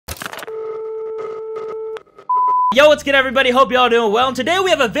Yo, what's good everybody? Hope y'all doing well. And today we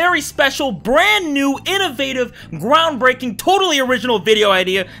have a very special, brand new, innovative, groundbreaking, totally original video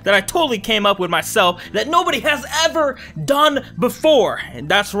idea that I totally came up with myself that nobody has ever done before. And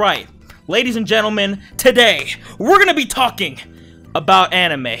that's right, ladies and gentlemen, today we're gonna be talking about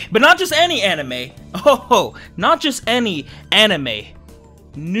anime. But not just any anime. Oh, not just any anime.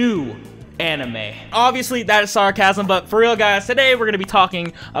 New anime. Obviously that is sarcasm, but for real guys, today we're gonna be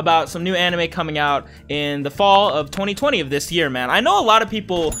talking about some new anime coming out in the fall of 2020 of this year, man. I know a lot of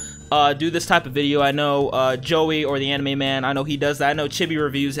people do this type of video. I know Joey, or the Anime Man, I know he does that. I know Chibi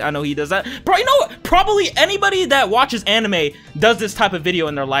Reviews, I know he does that. Probably anybody that watches anime does this type of video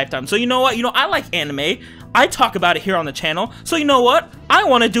in their lifetime. So you know what? I like anime. I talk about it here on the channel, so you know what? I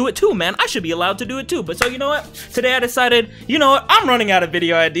want to do it too, man. I should be allowed to do it too. But so you know what? Today I decided, you know what? I'm running out of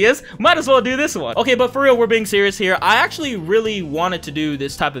video ideas. Might as well do this one. Okay, but for real, we're being serious here. I actually really wanted to do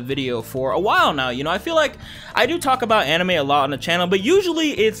this type of video for a while now. I feel like I do talk about anime a lot on the channel, but usually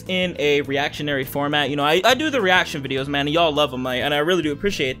it's in a reactionary format. I do the reaction videos, man, and y'all love them, and I really do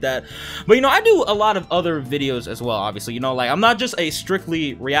appreciate that. But I do a lot of other videos as well, obviously. Like, I'm not just a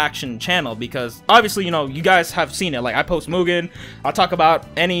strictly reaction channel, because obviously, you guys have seen it. Like, I post Mugen, I talk about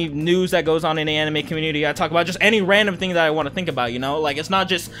any news that goes on in the anime community, I talk about just any random thing that I want to think about, like, it's not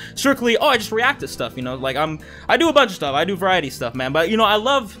just strictly, oh, I just react to stuff, like, I do a bunch of stuff, I do variety stuff, man. But I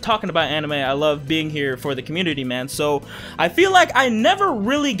love talking about anime, I love being here for the community, man. So I feel like I never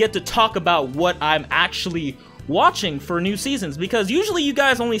really get to talk about what I'm actually watching for new seasons, because usually you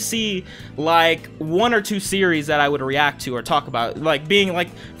guys only see like 1 or 2 series that I would react to or talk about, like being like,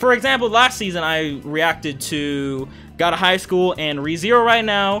 for example, last season I reacted to Got a High School and ReZero right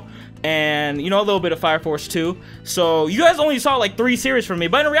now, and a little bit of Fire Force 2. So you guys only saw like 3 series from me,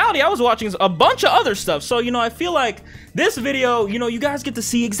 but in reality I was watching a bunch of other stuff. So I feel like this video, you guys get to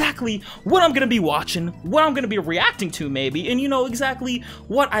see exactly what I'm gonna be watching, what I'm gonna be reacting to maybe, and exactly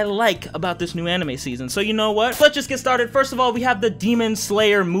what I like about this new anime season. So you know what, let's just get started. First of all, we have the Demon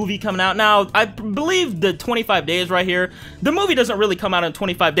Slayer movie coming out. Now I believe the 25 days right here, the movie doesn't really come out in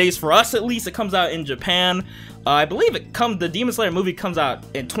 25 days for us, at least. It comes out in Japan. I believe the Demon Slayer movie comes out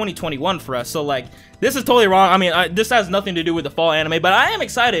in 2021 for us, so like, this is totally wrong. I mean, this has nothing to do with the fall anime, but I am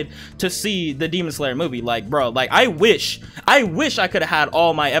excited to see the Demon Slayer movie. Like, bro, like, I wish I could have had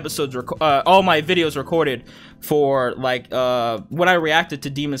all my episodes, all my videos recorded for, like, when I reacted to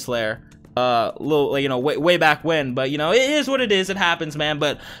Demon Slayer, way back when. But, it is what it is, it happens, man.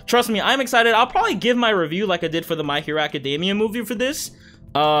 But trust me, I'm excited. I'll probably give my review like I did for the My Hero Academia movie for this.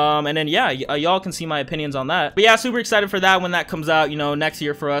 And then yeah, y'all can see my opinions on that. But yeah, super excited for that when that comes out, next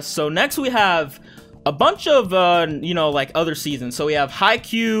year for us. So next we have a bunch of like other seasons. So we have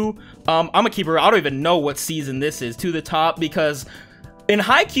Haikyuu. I'm gonna keep it real, I don't even know what season this is, To the Top, because in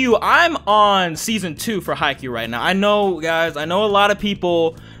Haikyuu I'm on season 2 for Haikyuu right now. I know, guys, I know a lot of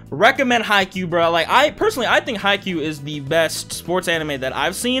people recommend Haikyuu, bro. Like, I think Haikyuu is the best sports anime that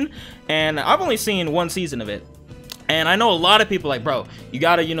I've seen, and I've only seen 1 season of it. And I know a lot of people like, bro, you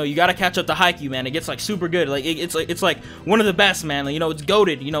gotta catch up to Haikyuu, man. It gets like super good. Like, it's like one of the best, man. Like, it's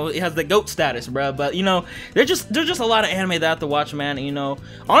goated. It has the GOAT status, bro. But there's just a lot of anime that I have to watch, man.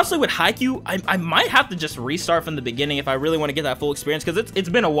 Honestly, with Haikyuu, I might have to just restart from the beginning if I really want to get that full experience, because it's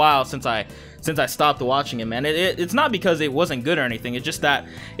been a while since I stopped watching it, man. It's not because it wasn't good or anything. It's just that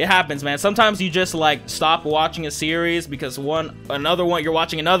it happens, man. Sometimes you just like stop watching a series because you're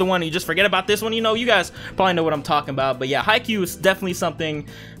watching another one and you just forget about this one. You guys probably know what I'm talking about. But yeah, Haikyuu is definitely something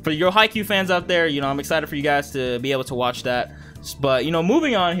for your Haikyuu fans out there. I'm excited for you guys to be able to watch that. But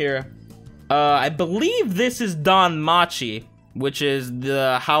moving on here, I believe this is Danmachi, which is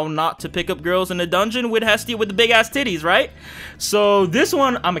the How Not to Pick Up Girls in a Dungeon with Hestia with the big ass titties, right? So this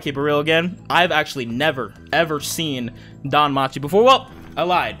one, I'm gonna keep it real again, I've actually never ever seen Danmachi before. Well, I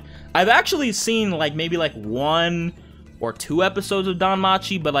lied. I've actually seen like maybe like 1 or 2 episodes of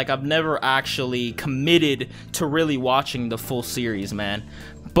Danmachi, but like I've never actually committed to really watching the full series, man.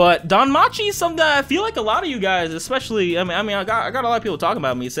 But Danmachi is something that I feel like a lot of you guys, especially, I mean, I got a lot of people talking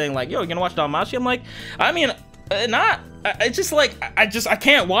about me saying like, yo, you're gonna watch Danmachi? I'm like, I mean, it's just like, I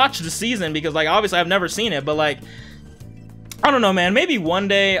can't watch the season because like, obviously I've never seen it, but like, I don't know, man, maybe one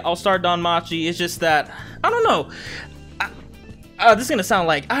day I'll start Danmachi. It's just that, I don't know. This is gonna sound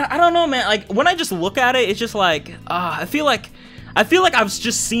like, I don't know, man. Like, when I just look at it, it's just like, I feel like I've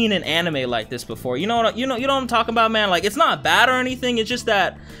just seen an anime like this before. You know what I'm talking about, man? Like, it's not bad or anything. It's just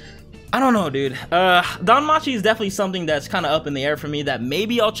that, I don't know, dude. Danmachi is definitely something that's kind of up in the air for me, that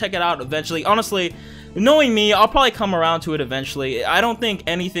maybe I'll check it out eventually. Honestly, knowing me, I'll probably come around to it eventually. I don't think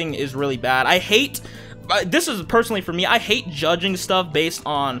anything is really bad. I hate, this is personally for me, I hate judging stuff based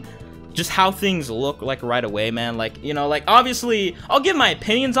on just how things look like right away, man. Like, you know, like obviously I'll give my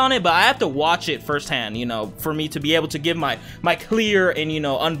opinions on it, but I have to watch it firsthand, you know, for me to be able to give my clear and, you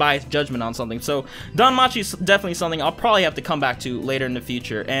know, unbiased judgment on something. So Danmachi is definitely something I'll probably have to come back to later in the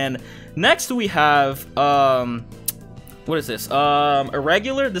future. And next we have what is this?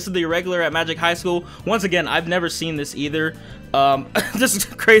 Irregular. This is the Irregular at Magic High School. Once again, I've never seen this either. This is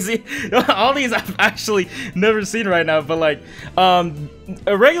crazy. All these I've actually never seen right now, but like,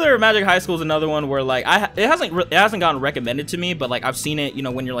 Irregular at Magic High School is another one where like it hasn't gotten recommended to me, but like I've seen it, you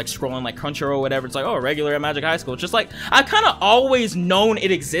know, when you're like scrolling like Crunchyroll or whatever. It's like, oh, Irregular at Magic High School. It's just like I've kind of always known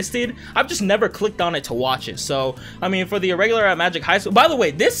it existed. I've just never clicked on it to watch it. So I mean, for the Irregular at Magic High School. By the way,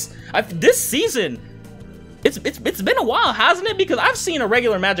 this season. It's been a while, hasn't it? Because I've seen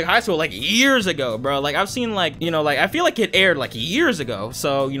Irregular Magic High School like years ago, bro. Like I've seen like, you know, like I feel like it aired like years ago.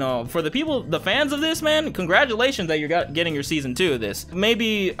 So, you know, for the people, the fans of this, man, congratulations that you're getting your season 2 of this.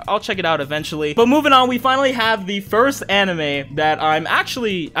 Maybe I'll check it out eventually. But moving on, we finally have the first anime that I'm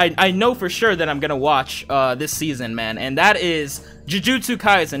actually, I know for sure that I'm gonna watch this season, man. And that is Jujutsu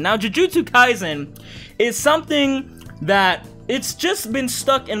Kaisen. Now, Jujutsu Kaisen is something that it's just been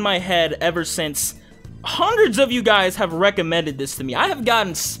stuck in my head ever since hundreds of you guys have recommended this to me. I have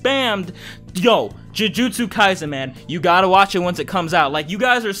gotten spammed. Yo, Jujutsu Kaisen, man, you gotta watch it once it comes out. Like, you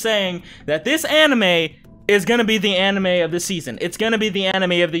guys are saying that this anime is gonna be the anime of the season. It's gonna be the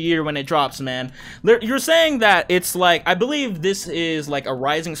anime of the year when it drops, man. You're saying that it's like, I believe this is like a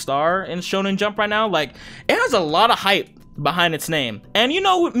rising star in Shonen Jump right now. Like, it has a lot of hype behind its name. And you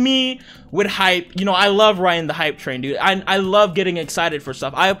know, with me, with hype, you know, I love riding the hype train, dude. I love getting excited for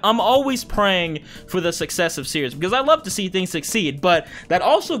stuff. I'm always praying for the success of series because I love to see things succeed, but that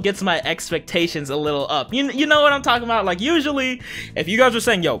also gets my expectations a little up. You know what I'm talking about? Like, usually, if you guys are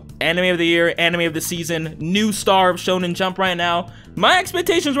saying, yo, anime of the year, anime of the season, new star of Shonen Jump right now, my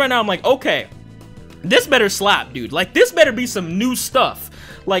expectations right now, I'm like, okay, this better slap, dude. Like, this better be some new stuff.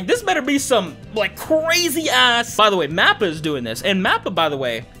 Like, this better be some, like, crazy ass. By the way, Mappa is doing this. And Mappa, by the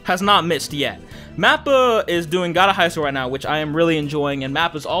way, has not missed yet. Mappa is doing Gata High School right now, which I am really enjoying. And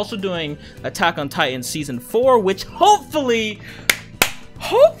Mappa's also doing Attack on Titan Season 4, which hopefully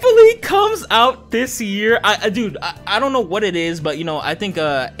comes out this year. Dude, I don't know what it is, but you know, I think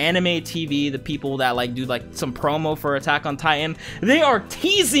Anime TV, the people that like do like some promo for Attack on Titan, they are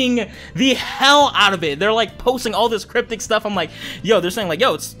teasing the hell out of it. They're like posting all this cryptic stuff. I'm like, yo, they're saying like,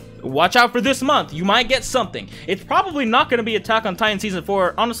 yo, it's watch out for this month, you might get something. It's probably not going to be Attack on Titan Season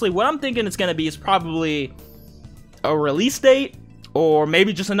 4. Honestly, what I'm thinking it's going to be is probably a release date, or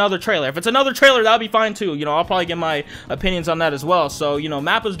maybe just another trailer. If it's another trailer, that'll be fine too. You know, I'll probably get my opinions on that as well. So, you know,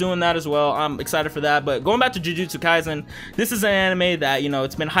 Mappa's doing that as well. I'm excited for that. But going back to Jujutsu Kaisen, this is an anime that, you know,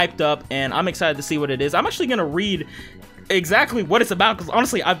 it's been hyped up, and I'm excited to see what it is. I'm actually gonna read exactly what it's about, because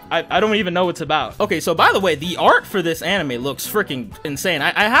honestly, I don't even know what it's about. Okay, so by the way, the art for this anime looks freaking insane.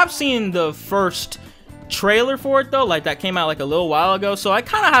 I have seen the first trailer for it though, like that came out like a little while ago, so I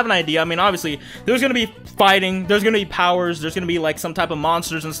kind of have an idea. I mean, obviously there's gonna be fighting, there's gonna be powers, there's gonna be like some type of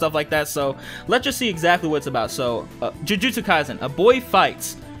monsters and stuff like that, so let's just see exactly what it's about. So Jujutsu Kaisen, a boy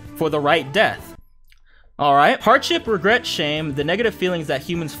fights for the right death. All right. Hardship, regret, shame, the negative feelings that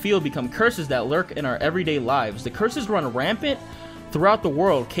humans feel become curses that lurk in our everyday lives. The curses run rampant throughout the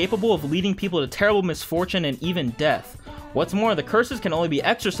world, capable of leading people to terrible misfortune and even death. What's more, the curses can only be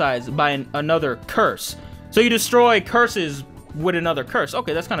exorcised by another curse. So you destroy curses with another curse.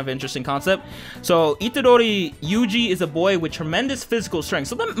 Okay, that's kind of an interesting concept. So Itadori Yuji is a boy with tremendous physical strength.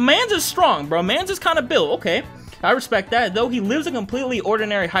 So the man's is strong, bro. Man's is kind of built. Okay, I respect that. Though he lives a completely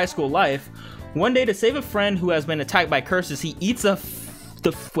ordinary high school life, one day to save a friend who has been attacked by curses, he eats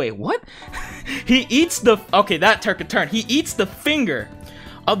wait, what? He eats the, okay, that took a turn. He eats the finger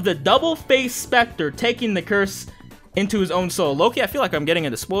of the double-faced specter, taking the curse into his own soul. Loki, I feel like I'm getting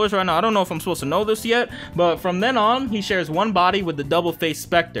into spoilers right now. I don't know if I'm supposed to know this yet, but from then on, he shares one body with the double-faced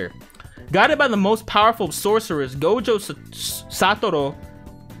specter. Guided by the most powerful sorceress, Gojo Satoru,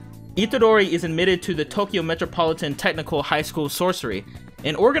 Itadori is admitted to the Tokyo Metropolitan Technical High School Sorcery,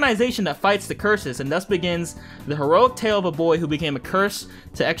 an organization that fights the curses, and thus begins the heroic tale of a boy who became a curse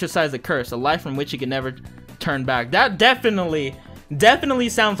to exorcise the curse, a life from which he could never turn back. That definitely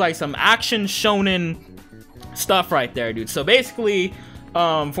sounds like some action shonen stuff right there, dude. So basically,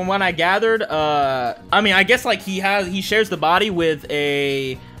 from what I gathered, I mean, I guess like he shares the body with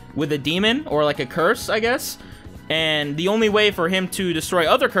a demon or like a curse, I guess. and the only way for him to destroy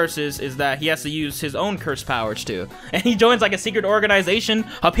other curses is that he has to use his own curse powers too. And he joins like a secret organization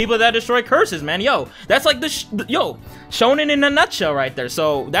of people that destroy curses, man. Yo, that's like yo, shonen in a nutshell right there.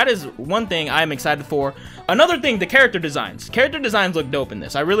 So that is one thing I'm excited for. Another thing, the character designs. Character designs look dope in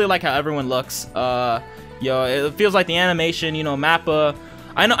this. I really like how everyone looks. Yo, it feels like the animation, you know, Mappa.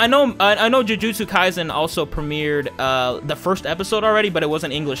 I know Jujutsu Kaisen also premiered the first episode already, but it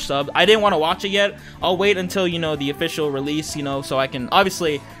wasn't English sub. I didn't want to watch it yet. I'll wait until, you know, the official release, you know, so I can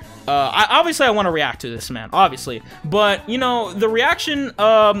obviously I want to react to this, man, obviously. But, you know, the reaction,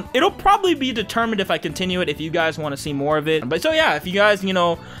 it'll probably be determined if I continue it, if you guys want to see more of it. But so yeah, if you guys, you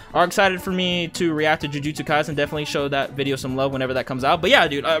know, are excited for me to react to Jujutsu Kaisen, definitely show that video some love whenever that comes out. But yeah,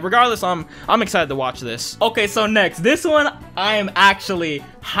 dude, regardless, I'm excited to watch this. Okay, so next, this one I am actually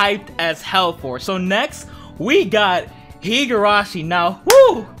hyped as hell for. So next, we got Higurashi. Now,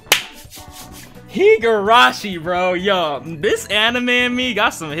 whoo! Higurashi, bro. Yo, this anime and me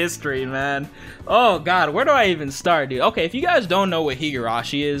got some history, man. Oh god, where do I even start, dude? Okay, if you guys don't know what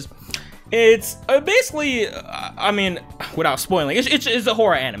Higurashi is, it's basically, I mean, without spoiling, it's a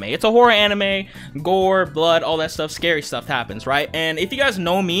horror anime. It's a horror anime, gore, blood, all that stuff, scary stuff happens, right? And if you guys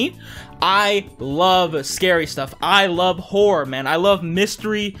know me, I love scary stuff. I love horror, man. I love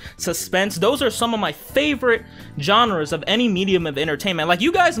mystery, suspense. Those are some of my favorite genres of any medium of entertainment. Like,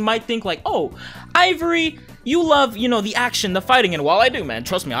 you guys might think like, oh, Ivory, you love, you know, the action, the fighting, and while I do, man,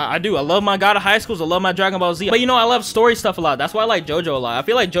 trust me, I do. I love my God of High Schools, I love my Dragon Ball Z, but you know, I love story stuff a lot. That's why I like JoJo a lot. I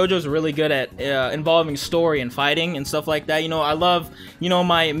feel like JoJo's really good at involving story and fighting and stuff like that. You know, I love, you know,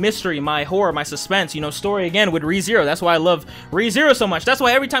 my mystery, my horror, my suspense, you know, story again with ReZero. That's why I love ReZero so much. That's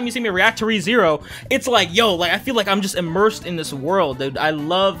why every time you see me react to ReZero, it's like, yo, like, I feel like I'm just immersed in this world, dude. I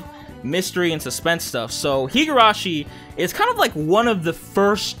love mystery and suspense stuff. So Higurashi is kind of like one of the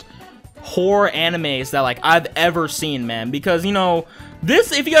first horror animes that like I've ever seen, man, because, you know,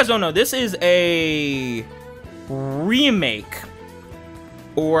 this, if you guys don't know, this is a remake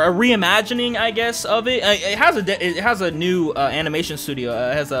or a reimagining, I guess, of it. It has a new animation studio.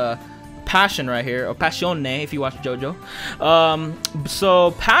 It has a Passion right here, or Passione if you watch JoJo.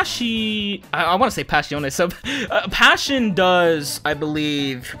 So I want to say Passione. So Passion does, I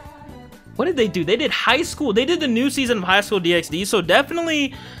believe, what did they do? They did High School. They did the new season of High School DxD. So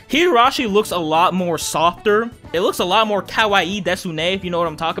definitely, Higurashi looks a lot more softer. It looks a lot more kawaii desune, if you know what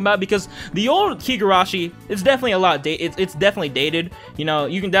I'm talking about. Because the old Higurashi, it's definitely a lot. It's definitely dated. You know,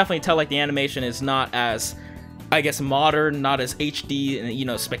 you can definitely tell like the animation is not as, I guess, modern, not as HD and, you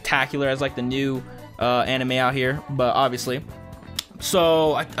know, spectacular as like the new anime out here. But obviously,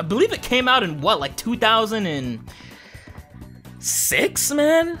 so I believe it came out in what, like 2006,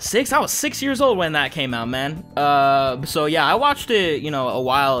 man? I was 6 years old when that came out, man. So yeah, I watched it, you know, a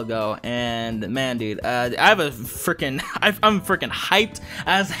while ago, and man, dude, I'm freaking hyped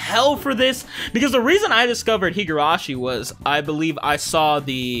as hell for this, because the reason I discovered Higurashi was, I believe I saw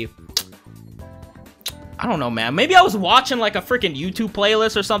the, I don't know, man. Maybe I was watching like a freaking YouTube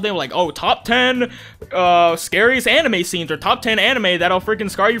playlist or something, like, oh, top 10 scariest anime scenes, or top 10 anime that'll freaking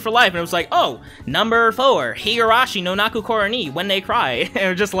scar you for life. And it was like, oh, number 4, Higurashi no Naku Koroni, When They Cry. And it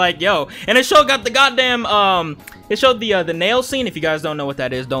was just like, yo. And it showed got the goddamn, it showed the nail scene. If you guys don't know what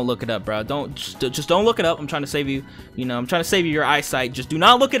that is, don't look it up, bro. Just don't look it up. I'm trying to save you, you know, I'm trying to save you your eyesight. Just do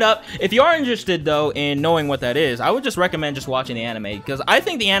not look it up. If you are interested, though, in knowing what that is, I would just recommend just watching the anime, because I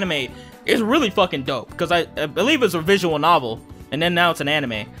think the anime is really fucking dope, because I believe it's a visual novel, and then now it's an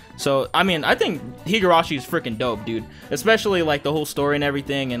anime. So, I mean, I think Higurashi is freaking dope, dude. Especially, like, the whole story and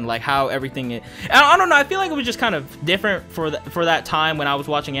everything, and, like, how everything is. I don't know, I feel like it was just kind of different for that time when I was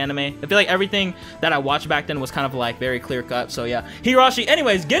watching anime. I feel like everything that I watched back then was kind of, like, very clear-cut. So, yeah. Higurashi,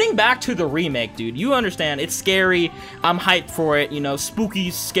 anyways, getting back to the remake, dude. You understand, it's scary. I'm hyped for it, you know,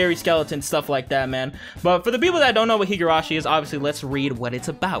 spooky, scary skeletons, stuff like that, man. But for the people that don't know what Higurashi is, obviously, let's read what it's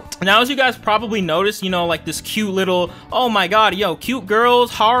about. Now, as you guys probably noticed, you know, like, this cute little, oh my god, yo, cute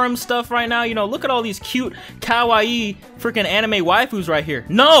girls, harem stuff right now, you know, look at all these cute kawaii freaking anime waifus right here.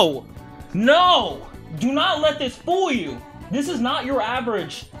 No, do not let this fool you. This is not your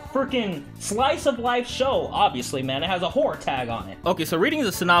average freaking slice of life show. Obviously, man, it has a horror tag on it. Okay, so reading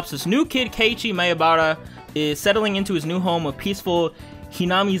the synopsis, new kid Keiichi Maebara is settling into his new home of peaceful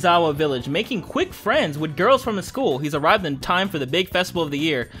Hinamizawa village, making quick friends with girls from his school. He's arrived in time for the big festival of the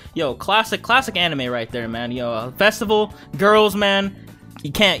year. Yo, classic anime right there, man. Yo, a festival, girls, man,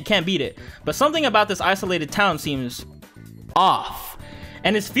 you can't beat it. But something about this isolated town seems off.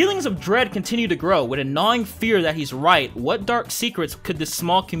 And his feelings of dread continue to grow, with a gnawing fear that he's right. What dark secrets could this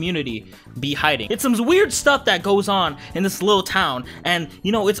small community be hiding? It's some weird stuff that goes on in this little town, and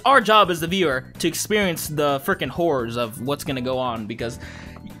you know, it's our job as the viewer to experience the freaking horrors of what's gonna go on, because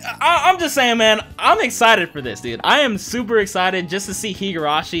I'm just saying, man, I'm excited for this, dude. I am super excited just to see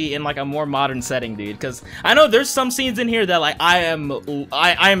Higurashi in like a more modern setting, dude, because I know there's some scenes in here that like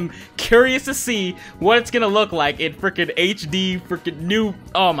I'm curious to see what it's gonna look like in freaking HD, freaking new.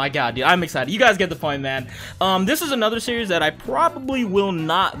 Oh my god, dude, I'm excited. You guys get the point, man. This is another series that I probably will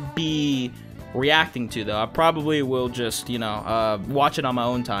not be reacting to, though. I probably will just, you know, watch it on my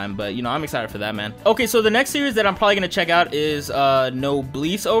own time, but you know, I'm excited for that, man. Okay, so the next series that I'm probably gonna check out is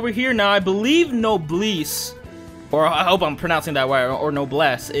Noblesse over here. Now I believe Noblesse, or I hope I'm pronouncing that right, or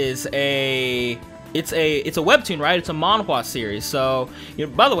Noblesse, is it's a webtoon, right? It's a manhwa series. So, you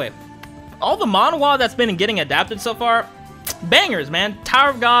know, by the way, all the manhwa that's been getting adapted so far, bangers, man. Tower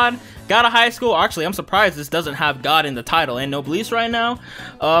of God, God of High School. Actually, I'm surprised this doesn't have God in the title, and Noblesse right now.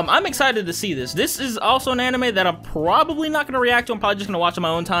 I'm excited to see this. This is also an anime that I'm probably not going to react to. I'm probably just going to watch on my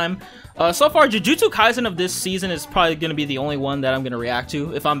own time. So far, Jujutsu Kaisen of this season is probably going to be the only one that I'm going to react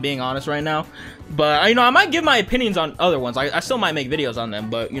to, if I'm being honest right now. But, you know, I might give my opinions on other ones. I still might make videos on them.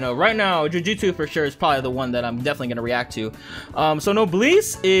 But, you know, right now, Jujutsu for sure is probably the one that I'm definitely going to react to. So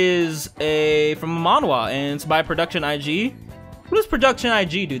Noblesse is from a manhwa, and it's by Production IG. What does Production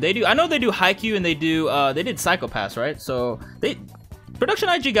IG do? They do, I know they do Haikyuu, and they did Psycho-Pass, right? So Production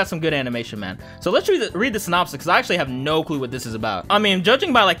IG got some good animation, man. So let's read the synopsis, because I actually have no clue what this is about. I mean,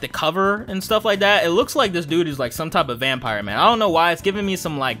 judging by like the cover and stuff like that, it looks like this dude is like some type of vampire, man. I don't know why. It's giving me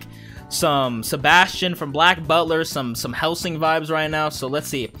some Sebastian from Black Butler, some Hellsing vibes right now. So let's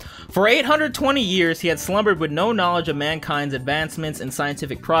see. For 820 years, he had slumbered with no knowledge of mankind's advancements and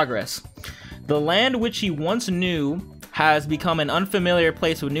scientific progress. The land which he once knew has become an unfamiliar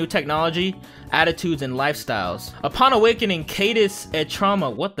place with new technology, attitudes, and lifestyles. Upon awakening, Cadis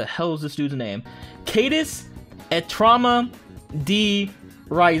Etrama, what the hell is this dude's name? Cadis Etrama D.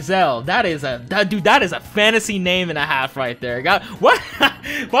 Rizel. That is a fantasy name and a half right there. What?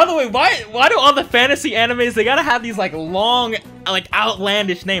 By the way, why do all the fantasy animes, they gotta have these like long, like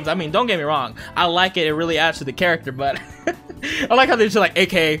outlandish names? I mean, don't get me wrong, I like it. It really adds to the character, but I like how they're just like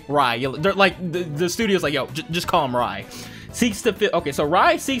AKA Rai. They're like the studio's like, yo, just call him Rai. Okay, so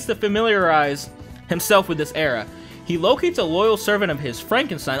Rai seeks to familiarize himself with this era. He locates a loyal servant of his,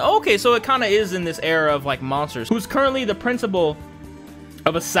 Frankenstein. Okay, so it kind of is in this era of like monsters. Who's currently the principal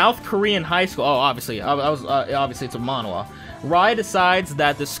of a South Korean high school. Oh, obviously, obviously it's a manhwa. Rai decides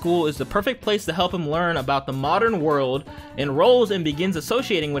that the school is the perfect place to help him learn about the modern world, enrolls and begins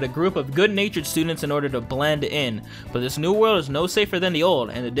associating with a group of good-natured students in order to blend in. But this new world is no safer than the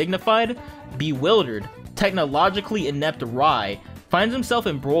old, and the dignified, bewildered, technologically inept Rai finds himself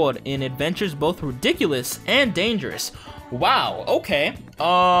embroiled in adventures both ridiculous and dangerous. Wow, okay.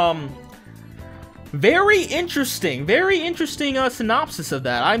 Very interesting synopsis of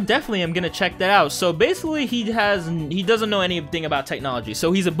that. I definitely am gonna check that out. So basically, he doesn't know anything about technology.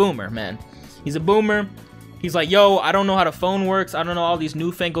 So he's a boomer, man. He's a boomer. He's like, yo, I don't know how the phone works. I don't know all these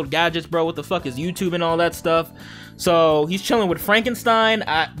newfangled gadgets, bro. What the fuck is YouTube and all that stuff? So he's chilling with Frankenstein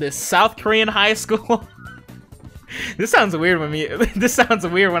at this South Korean high school. This sounds weird this sounds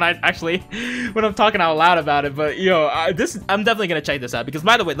weird when I'm talking out loud about it, but yo, I'm definitely gonna check this out, because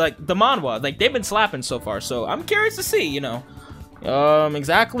by the way, like the manhwa, like they've been slapping so far, so I'm curious to see, you know,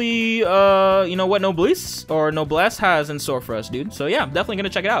 exactly, you know, what Noblesse has in store for us, dude. So yeah, I'm definitely gonna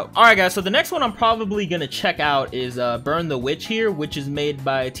check it out. All right, guys. So the next one I'm probably gonna check out is Burn the Witch here, which is made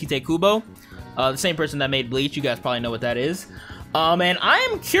by Tite Kubo, the same person that made Bleach. You guys probably know what that is. And I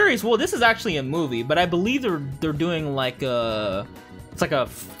am curious. Well, this is actually a movie, but I believe they're doing like it's like a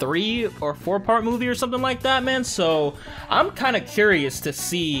 3 or 4-part movie or something like that, man. So I'm kind of curious to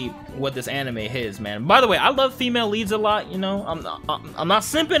see what this anime is, man. By the way, I love female leads a lot. You know, I'm not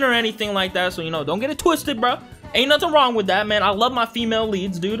simping or anything like that. So you know, don't get it twisted, bro. Ain't nothing wrong with that, man. I love my female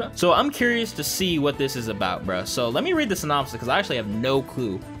leads, dude. So I'm curious to see what this is about, bro. So let me read the synopsis, because I actually have no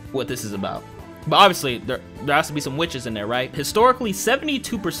clue what this is about. But obviously, there has to be some witches in there, right? Historically,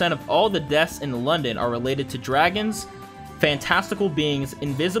 72% of all the deaths in London are related to dragons, fantastical beings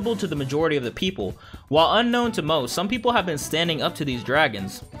invisible to the majority of the people. While unknown to most, some people have been standing up to these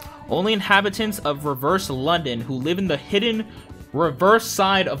dragons. Only inhabitants of reverse London who live in the hidden reverse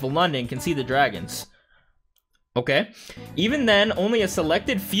side of London can see the dragons. Okay. Even then, only a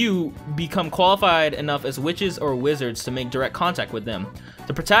selected few become qualified enough as witches or wizards to make direct contact with them.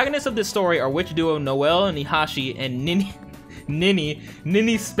 The protagonists of this story are witch duo Noelle Nihashi and Nini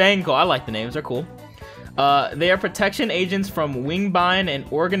Spanko. I like the names, they're cool. They are protection agents from Wingbind, an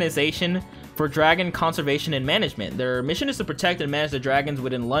organization for dragon conservation and management. Their mission is to protect and manage the dragons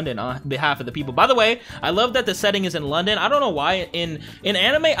within London on behalf of the people. By the way, I love that the setting is in London. I don't know why. In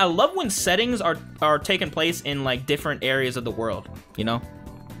anime, I love when settings are taking place in like different areas of the world, you know?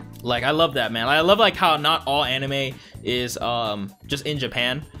 Like, I love that, man. I love like how not all anime is just in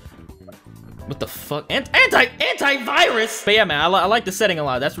Japan. What the fuck? Antivirus! But yeah, man, I like the setting a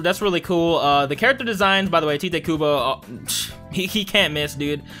lot. That's really cool. The character designs, by the way, Tite Kubo, he can't miss,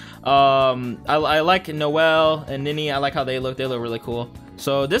 dude. I like Noelle and Nini. I like how they look. They look really cool.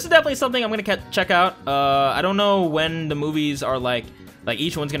 So this is definitely something I'm gonna check out. I don't know when the movies are like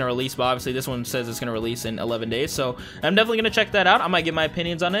each one's gonna release, but obviously this one says it's gonna release in 11 days. So I'm definitely gonna check that out. I might give my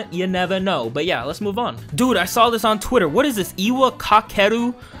opinions on it. You never know. But yeah, let's move on. Dude, I saw this on Twitter. What is this? Iwa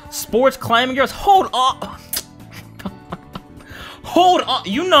Kakeru Sports Climbing Girls. Hold on. Hold on.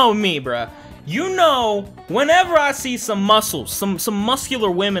 You know me, bruh. You know, whenever I see some muscles, some muscular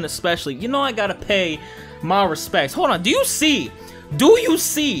women especially, you know I gotta pay my respects. Hold on, do you see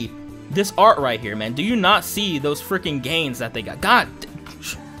this art right here, man? Do you not see those freaking gains that they got? God,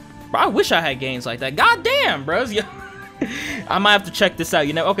 bro, I wish I had gains like that. God damn, bros. Yeah. I might have to check this out,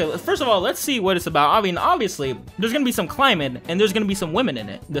 you know? Okay, first of all, let's see what it's about. I mean, obviously, there's gonna be some climbing, and there's gonna be some women in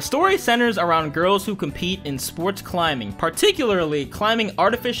it. The story centers around girls who compete in sports climbing, particularly climbing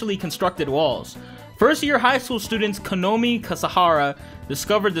artificially constructed walls. First-year high school students Konomi Kasahara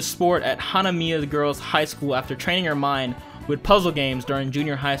discovered the sport at Hanamiya Girls High School after training her mind with puzzle games during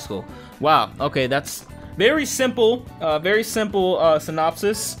junior high school. Wow, okay, that's very simple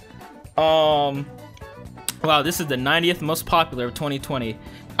synopsis. Wow, this is the 90th most popular of 2020.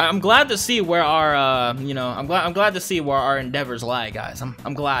 I'm glad to see where our, you know, I'm glad to see where our endeavors lie, guys.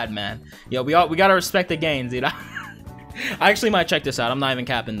 I'm glad, man. Yo, we gotta respect the gains, dude. I actually might check this out. I'm not even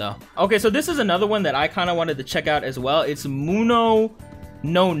capping though. Okay, so this is another one that I kind of wanted to check out as well. It's Muno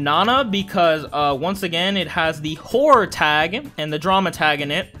no Nana because once again it has the horror tag and the drama tag in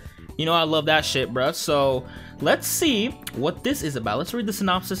it. You know I love that shit, bruh. So let's see what this is about. Let's read the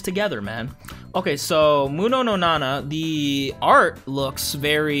synopsis together, man. Okay, so Muno no Nana, the art looks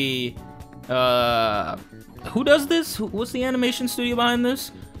very who does this? What's the animation studio behind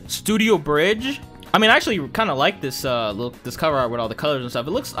this? Studio Bridge. I mean, I actually kind of like this this cover art with all the colors and stuff.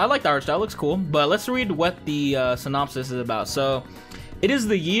 It looks, I like the art style, it looks cool. But let's read what the synopsis is about. So it is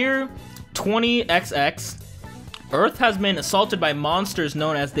the year 20XX. Earth has been assaulted by monsters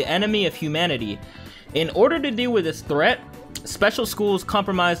known as the enemy of humanity. In order to deal with this threat, special schools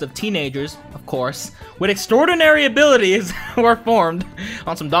comprised of teenagers, of course, with extraordinary abilities were formed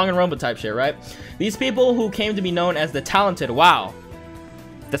on some Danganronpa type shit, right? These people who came to be known as the talented, wow,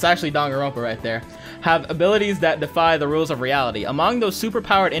 that's actually Danganronpa right there, have abilities that defy the rules of reality. Among those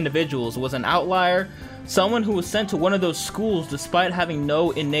superpowered individuals was an outlier, someone who was sent to one of those schools despite having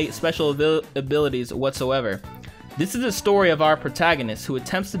no innate special abilities whatsoever. This is the story of our protagonist who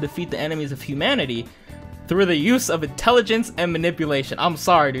attempts to defeat the enemies of humanity through the use of intelligence and manipulation. I'm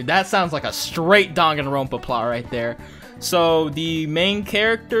sorry, dude. That sounds like a straight Danganronpa plot right there. So the main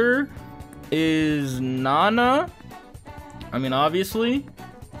character is Nana. I mean, obviously.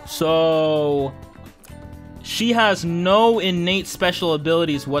 So she has no innate special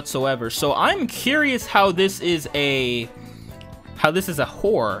abilities whatsoever. So I'm curious how this is a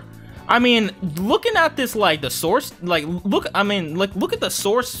horror. I mean, looking at this, like the source, like look at the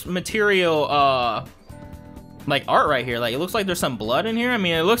source material like art right here. Like it looks like there's some blood in here. I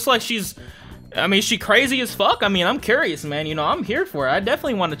mean, it looks like she's crazy as fuck. I mean, I'm curious, man. You know, I'm here for it. I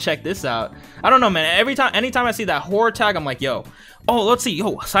definitely want to check this out. I don't know, man. Anytime I see that horror tag, I'm like, yo, oh, let's see,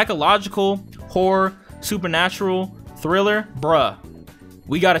 yo, psychological, horror, supernatural, thriller, bruh.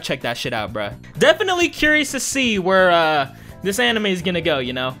 We gotta check that shit out, bruh. Definitely curious to see where this anime is gonna go,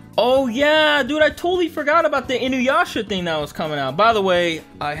 you know? Oh yeah, dude, I totally forgot about the Inuyasha thing that was coming out. By the way,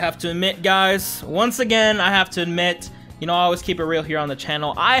 I have to admit, guys, once again, I have to admit, you know, I always keep it real here on the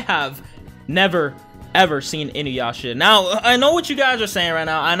channel. I have never, ever seen Inuyasha. Now, I know what you guys are saying right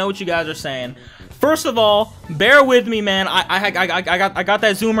now. I know what you guys are saying. First of all, bear with me, man. I got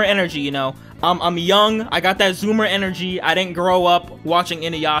that Zoomer energy, you know? I'm young. I got that Zoomer energy. I didn't grow up watching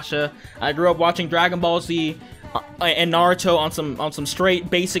Inuyasha. I grew up watching Dragon Ball Z and Naruto on some straight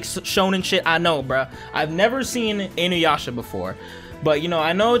basic shonen shit. I know, bruh. I've never seen Inuyasha before, but you know,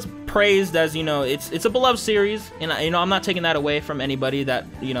 I know it's praised as, you know, it's a beloved series, and you know, I'm not taking that away from anybody that,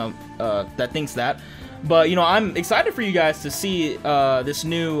 you know, that thinks that. But you know, I'm excited for you guys to see this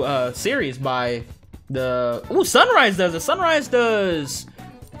new series by the Sunrise does it. Sunrise does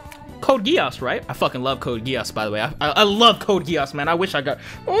Code Geass, right? I fucking love Code Geass, by the way. I love Code Geass, man. I wish I got,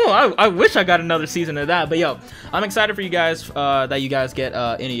 I wish I got another season of that. But yo, I'm excited for you guys, that you guys get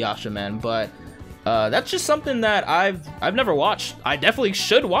Inuyasha, man. But that's just something that I've never watched. I definitely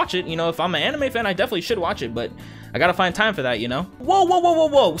should watch it. You know, if I'm an anime fan, I definitely should watch it. But I gotta find time for that, you know? Whoa, whoa, whoa, whoa,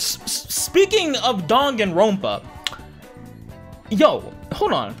 whoa. Speaking of Danganronpa, yo,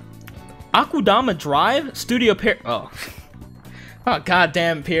 hold on. Akudama Drive? Studio oh,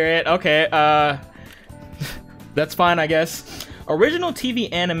 goddamn period. Okay, that's fine, I guess. Original TV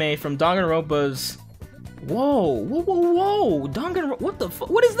anime from Danganronpa's... Whoa, whoa, whoa, whoa. Danganronpa, what the fuck?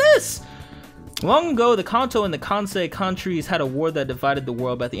 What is this? Long ago, the Kanto and the Kansai countries had a war that divided the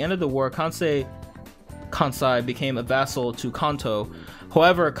world. But at the end of the war, Kansai became a vassal to Kanto.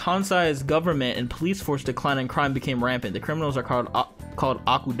 However, Kansai's government and police force declined and crime became rampant. The criminals are called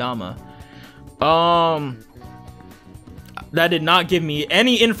Akudama. That did not give me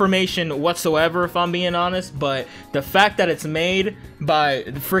any information whatsoever, if I'm being honest, but the fact that it's made by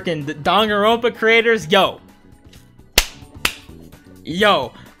the freaking Danganronpa creators, yo,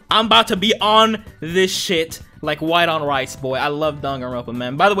 I'm about to be on this shit like white on rice, boy. I love Danganronpa,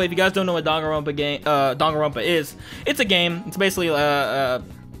 man. By the way, if you guys don't know what Danganronpa is, it's a game. It's basically a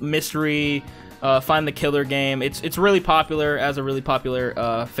mystery, find the killer game. It's really popular, has a really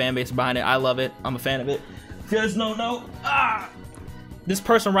popular fan base behind it. I love it. I'm a fan of it. If you guys don't know, this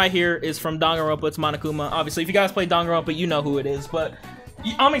person right here is from Danganronpa. It's Monokuma. Obviously, if you guys play Danganronpa, you know who it is, but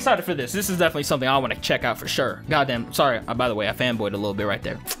I'm excited for this. This is definitely something I want to check out for sure. Goddamn, sorry, by the way, I fanboyed a little bit right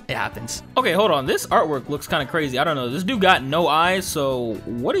there. It happens. Okay, hold on. This artwork looks kind of crazy. I don't know. This dude got no eyes, so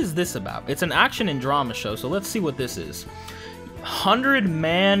what is this about? It's an action and drama show, so let's see what this is.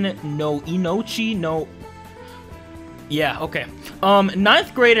 100-man no Inochi no... Yeah, okay.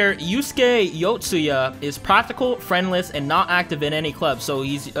 9th grader Yusuke Yotsuya is practical, friendless, and not active in any club, so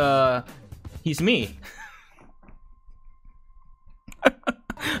he's me.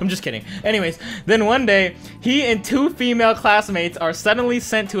 I'm just kidding. Anyways, then one day, he and 2 female classmates are suddenly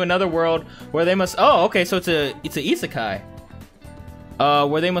sent to another world where they must... Oh, okay, so it's a isekai.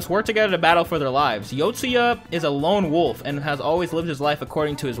 Where they must work together to battle for their lives. Yotsuya is a lone wolf and has always lived his life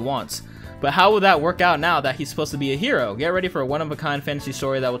according to his wants. But how will that work out now that he's supposed to be a hero? Get ready for a one-of-a-kind fantasy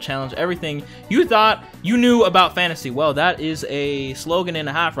story that will challenge everything you thought you knew about fantasy. Well, that is a slogan and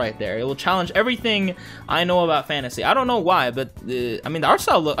a half right there. It will challenge everything I know about fantasy. I don't know why, but I mean, the art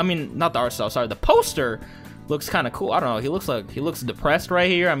style not the art style, sorry, the poster looks kind of cool. I don't know, he looks depressed right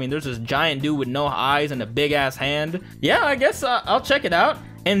here. I mean, there's this giant dude with no eyes and a big-ass hand. Yeah, I guess I'll check it out.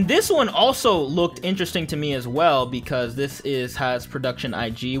 And this one also looked interesting to me as well because this has production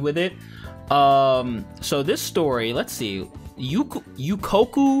IG with it. So this story, let's see,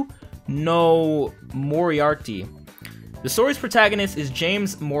 Yukoku no Moriarty. The story's protagonist is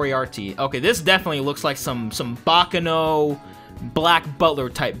James Moriarty. Okay, this definitely looks like some Bakano Black Butler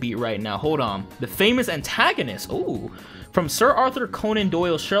type beat right now. Hold on. The famous antagonist. Ooh, from Sir Arthur Conan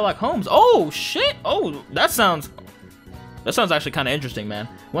Doyle's Sherlock Holmes. Oh shit. Oh, that sounds actually kind of interesting, man.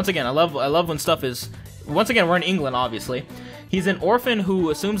 Once again, I love when stuff is. Once again, we're in England, obviously. He's an orphan who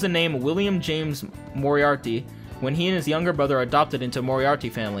assumes the name William James Moriarty when he and his younger brother are adopted into Moriarty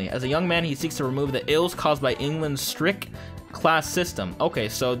family. As a young man, he seeks to remove the ills caused by England's strict class system. Okay,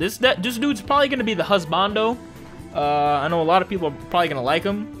 so this dude's probably going to be the husbando. I know a lot of people are probably going to like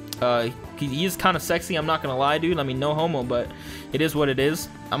him. He is kind of sexy, I'm not going to lie, dude. I mean, no homo, but it is what it is.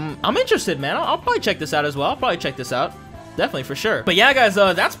 I'm interested, man. I'll probably check this out as well. I'll probably check this out. Definitely, for sure. But yeah, guys,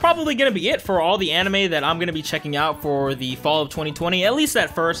 that's probably gonna be it for all the anime that I'm gonna be checking out for the fall of 2020, at least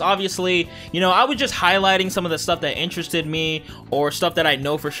at first. Obviously, you know, I was just highlighting some of the stuff that interested me or stuff that I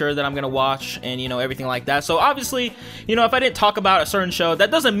know for sure that I'm gonna watch and, you know, everything like that. So obviously, you know, if I didn't talk about a certain show,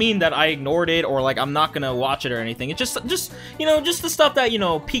 that doesn't mean that I ignored it or like I'm not gonna watch it or anything. It's just you know, just the stuff that, you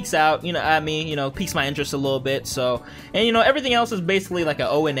know, peeks out, you know, at me, you know, piques my interest a little bit. So, and you know, everything else is basically like a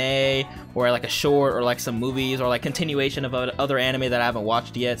ONA or like a short or like some movies or like continuation of other anime that I haven't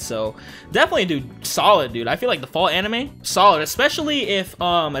watched yet. So definitely, dude, solid, dude. I feel like the fall anime, solid, especially if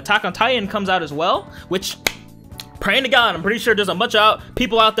Attack on Titan comes out as well, which, praying to God, I'm pretty sure there's a bunch of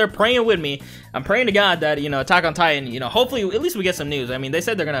people out there praying with me. I'm praying to God that, you know, Attack on Titan, you know, hopefully at least we get some news. I mean, they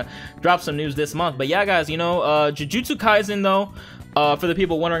said they're gonna drop some news this month, but yeah, guys, you know, Jujutsu Kaisen though, for the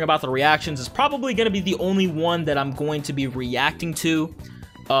people wondering about the reactions, is probably gonna be the only one that I'm going to be reacting to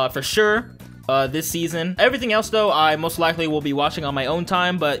for sure this season. Everything else though, I most likely will be watching on my own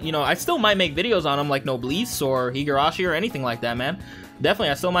time, but you know, I still might make videos on them like Noblesse or Higurashi or anything like that, man.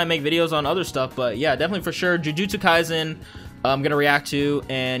 Definitely, I still might make videos on other stuff, but yeah, definitely for sure, Jujutsu Kaisen, I'm gonna react to,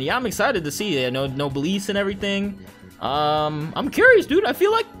 and yeah, I'm excited to see it. Noblesse and everything. I'm curious, dude. I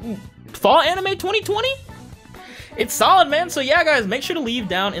feel like fall anime 2020? It's solid, man. So yeah, guys, make sure to leave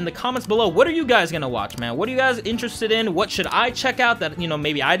down in the comments below, what are you guys gonna watch, man? What are you guys interested in? What should I check out that, you know,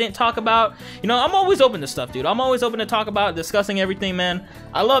 maybe I didn't talk about? You know, I'm always open to stuff, dude. I'm always open to talk about, discussing everything, man.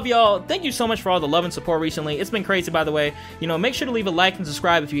 I love y'all. Thank you so much for all the love and support recently. It's been crazy, by the way. You know, make sure to leave a like and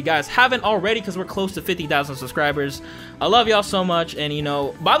subscribe if you guys haven't already, because we're close to 50,000 subscribers. I love y'all so much. And, you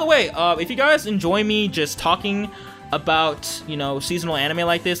know, by the way, if you guys enjoy me just talking about, you know, seasonal anime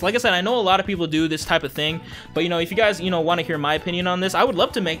like this, like I said, I know a lot of people do this type of thing, but, you know, if you guys, you know, want to hear my opinion on this, I would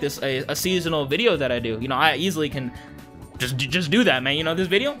love to make this a seasonal video that I do. You know, I easily can just do that, man. You know, this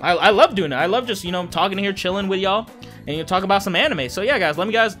video, I love doing it. I love just, you know, talking here, chilling with y'all, and, you know, talk about some anime. So yeah, guys,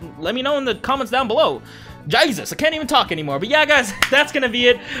 let me know in the comments down below. Jesus, I can't even talk anymore. But yeah, guys, that's gonna be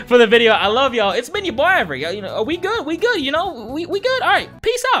it for the video. I love y'all. It's been your boy Ivory. You know, we good, you know, we good. All right,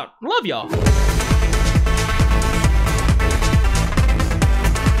 peace out. Love y'all.